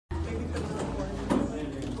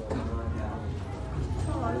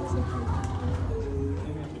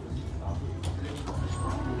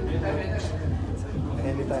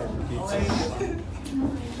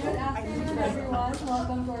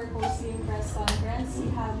conference. We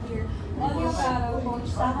have here Ollie Ocaro,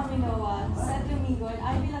 Coach Taka Minoa, Seth Domingo, and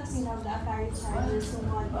Ivy Laksina of the Akari Chargers who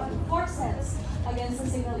won in 4 sets against the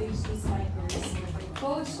Cignal HD Spikers.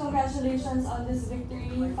 Coach, congratulations on this victory,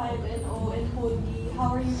 5-0 in Pool B.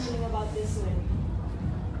 How are you feeling about this win?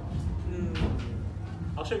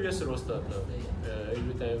 Actually, we just lost that.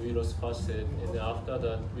 Every time we lost fast set, and then after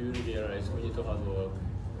that, we will realize we need to hard work.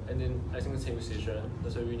 And then I think the same decision.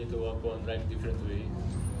 That's why we need to work on like different way.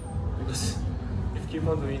 Because if keep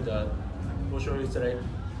on doing that, for sure it's like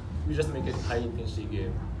we just make it high intensity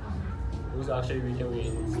game. Because actually we can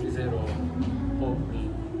win 3-0, hopefully,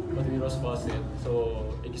 but we lost fast set, so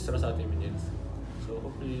extra 30 minutes. So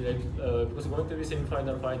hopefully, like because going to be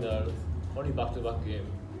semi-final, final, only back-to-back game.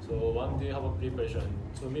 So one day have a preparation.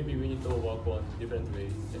 So maybe we need to work on different way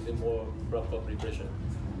and then more proper preparation.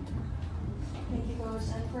 Thank you, Coach.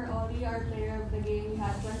 And for Ollie, our player of the game, we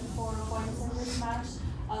had 24 points in this match.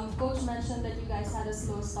 Coach mentioned that you guys had a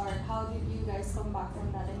slow start. How did you guys come back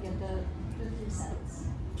from that and get the 3 sets?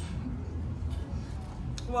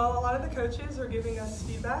 Well, a lot of the coaches were giving us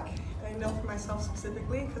feedback. I know for myself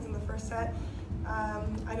specifically, because in the first set,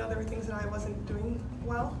 I know there were things that I wasn't doing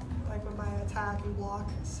well, like with my attack and block.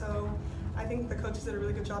 So I think the coaches did a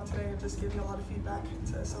really good job today of just giving a lot of feedback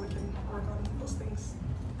so we can work on those things.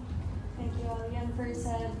 Thank you, Ollie. And first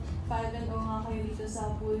set, 5-0 nga kayo dito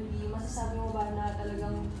sa Pool B. Masasabi mo ba na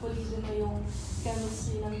talagang pulido na yung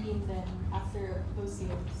chemistry ng team then after those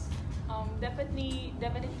games?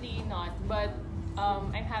 Definitely not. But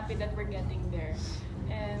I'm happy that we're getting there.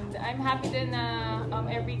 And I'm happy din na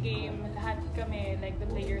every game, lahat kami, like the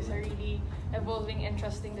players are really evolving and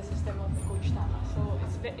trusting the system of Coach Taka. So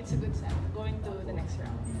it's a good sign going to the next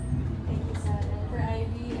round. Thank you, Seth. And for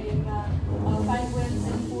Ivy, ayun nga, 5 wins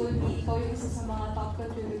in Pool B. Ikaw yung isa sa mga top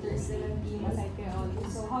contributors din ng team aside kay Ollie.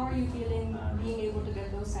 So how are you feeling being able to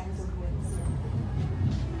get those kinds of wins?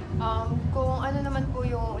 Kung ano naman po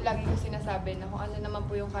yung lagi ko sinasabi na kung ano naman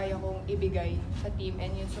po yung kaya kong ibigay sa team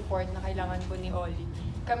and yung support na kailangan po ni Ollie.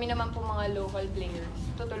 Kami naman po mga local players,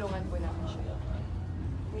 tutulungan po namin siya.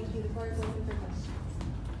 Thank you. For questions.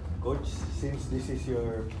 Coach, since this is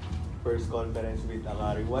your first conference with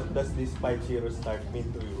Akari, what does this 5-0 start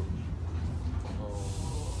mean to you?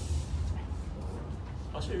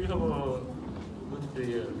 Actually, we have a good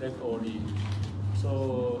player like Ollie.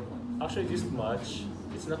 So actually this match,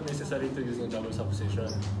 it's not necessary to using a double substation.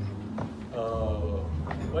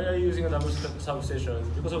 Why are you using a double substation?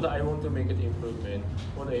 Because of that, I want to make it improvement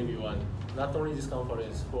on everyone. Not only this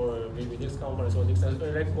conference, for maybe next conference or next,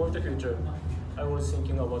 like for the future. I was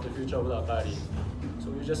thinking about the future of the Akari.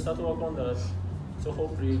 So we just start to work on that. So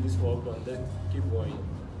hopefully this work on, then keep going.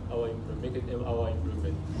 Make it our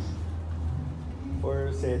improvement.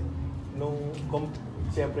 For Seth,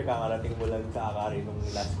 siyempre kakarating mo lang sa Akari nung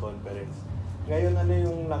last conference. Ngayon, ano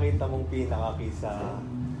yung nakita mong pinakakisa,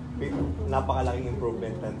 napakalaking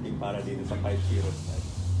improvement ng team para dito sa 5-0 start?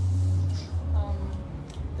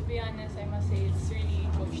 To be honest, I must say it's really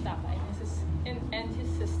Coach Taka and his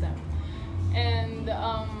system. And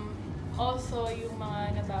also yung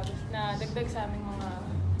mga na dagdag sa aming mga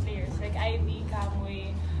players like Ivy,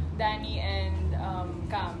 Kamoy, Danny, and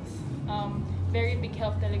Kams. Very big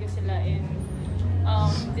help talaga sila in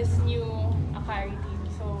this new Akari team.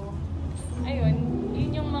 So, ayun,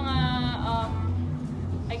 yun yung mga,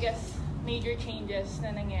 I guess, major changes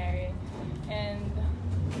na nangyari. And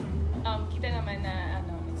kita naman na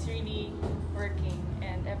it's really working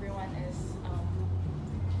and everyone is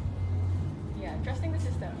trusting the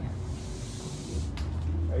system.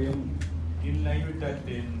 In line with that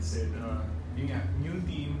din, said, new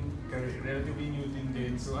team, relatively new team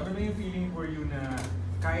din. So ano na yung feeling for you na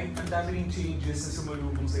kahit ang dami rin changes na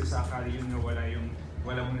sumalubong sa'yo sa Akari, yung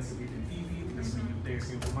wala mo na si Beaten TV, tapos may new players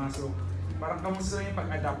yung pumasok. Parang kamusta na yung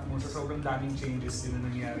pag-adapt mo sa sobrang daming changes din na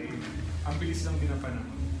nangyari? Ang bilis lang din ang panahon.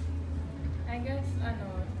 I guess,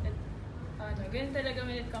 ganun talaga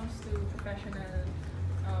when it comes to professional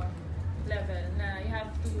level, na you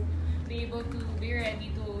have to be able to be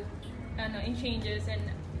ready to, in changes and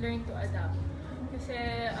learn to adapt. Kasi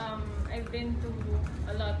I've been to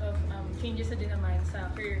a lot of changes na din naman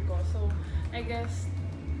sa career ko. So, I guess,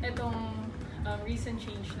 itong recent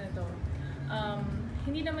change na to,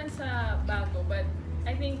 hindi naman sa bago, but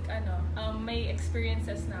I think, may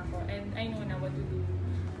experiences na ako and I know na what to do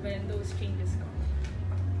when those changes come.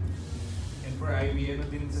 And for Ivy, ano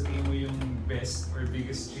din sa tingin mo yung best or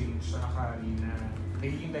biggest change sa Akari na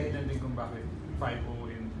nagiging dahilan din kung bakit 5-0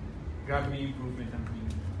 and grabe yung improvement ng team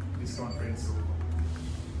this conference so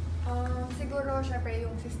Siguro, syempre,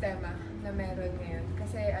 yung sistema na meron ngayon.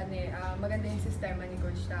 Kasi maganda yung sistema ni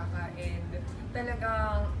Coach Taka and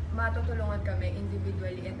talagang nagtutulungan kami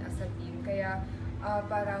individually and as a team. Kaya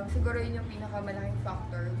parang siguro yun yung pinakamalaking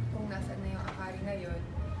factor kung nasaan na yung Akari ngayon.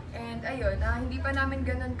 And ayun, hindi pa namin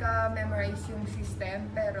ganun ka-memorize yung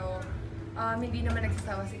system, pero hindi naman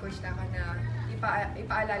nagsasawa si Coach Taka na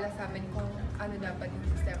ipaalala sa amin kung ano dapat yung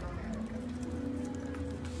sistema meron kami.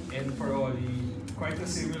 And for Ollie, quite a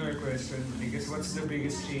similar question. I guess what's the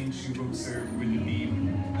biggest change you've observed with the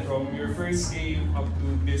team from your first game up to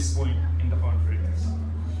this point in the conference?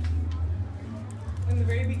 In the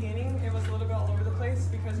very beginning, it was a little bit all over the place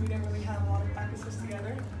because we didn't really have a lot of practices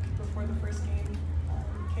together before the first game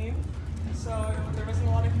came. So there wasn't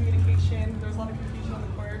a lot of communication. There was a lot of confusion on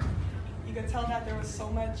the court. You could tell that there was so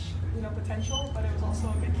much, potential, but it was also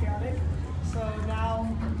a bit chaotic. So now,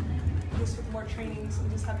 just with more trainings and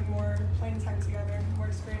just having more playing time together, more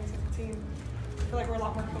experience as a team, I feel like we're a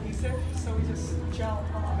lot more cohesive. So we just gel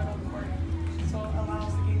a lot better on the court. So it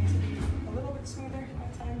allows the game to be a little bit smoother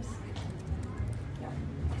at times. Yeah.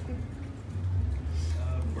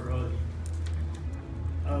 For all,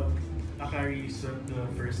 Akari swept the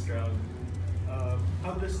first round.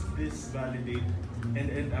 How does this validate,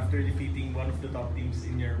 and after defeating one of the top teams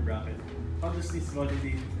in your bracket, how does this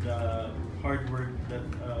validate the hard work that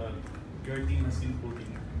your team has been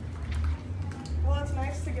putting? Well, it's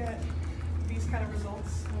nice to get these kind of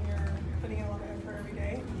results when you're putting in a lot of effort every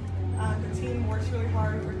day. The team works really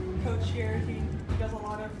hard. Our coach here, he does a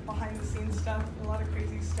lot of behind-the-scenes stuff, a lot of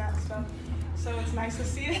crazy stat stuff. So it's nice to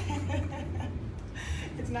see it.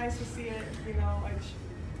 It's nice to see it,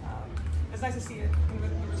 it's nice to see it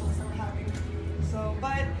with the results that we're having. So,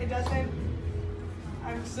 but it doesn't,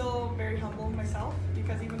 I'm still very humble myself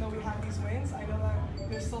because even though we have these wins, I know that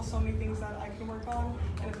there's still so many things that I can work on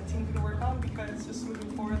and that the team can work on, because just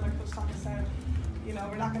moving forward, like Coach Taka said, we're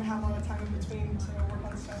not going to have a lot of time in between to work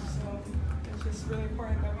on stuff. So it's just really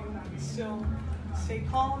important that we still stay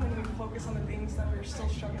calm and we focus on the things that we're still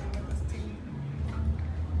struggling with as a team.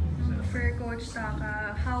 For Coach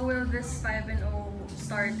Taka, how will this 5-0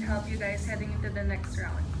 start help you guys heading into the next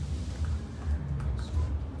round?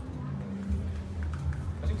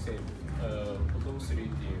 I think same. Bottom 3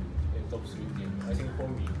 team and top 3 team. I think for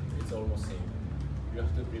me, it's almost same. You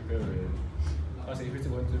have to prepare well. Because if it's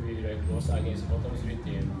going to be like loss against bottom 3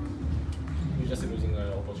 team, you're just losing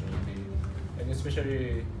an opportunity. And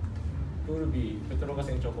especially Pool B, Petrokas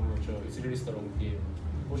and Chocomucho, it's a really strong team.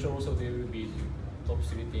 For sure also they will be top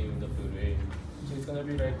 3 team in the Pool A. So it's gonna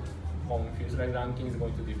be like confused, like ranking is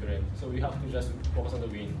going to be different. So we have to just focus on the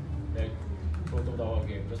win. Like front of our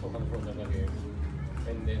game, just focus on the front of the game.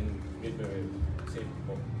 And then prepare safe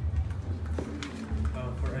po.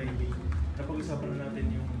 For IB, napag-usapan na natin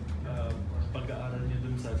yung pag-aaral niyo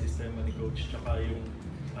dun sa sistema ni Coach, tsaka yung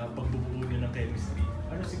pagbubuo niyo ng chemistry.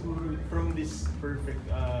 Ano siguro, from this perfect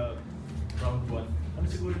round 1, ano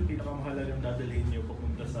siguro yung pinakamahalagang dadalhin niyo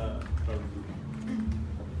papunta sa round 2?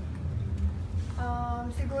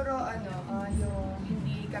 Siguro yung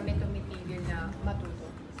hindi kami tumitigil na matuto.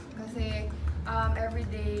 Kasi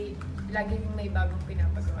everyday, laging may bagong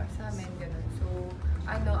pinapagawa sa amin, ganun. So,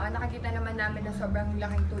 nakakita naman namin na sobrang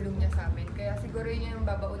laking tulong niya sa amin. Kaya siguro yun yung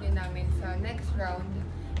babaunin namin sa next round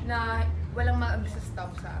na walang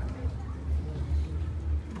mag-stop sa amin.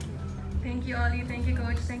 Thank you, Ollie. Thank you,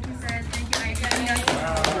 Coach. Thank you, Seth. Thank you, Ika.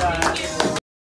 Thank you.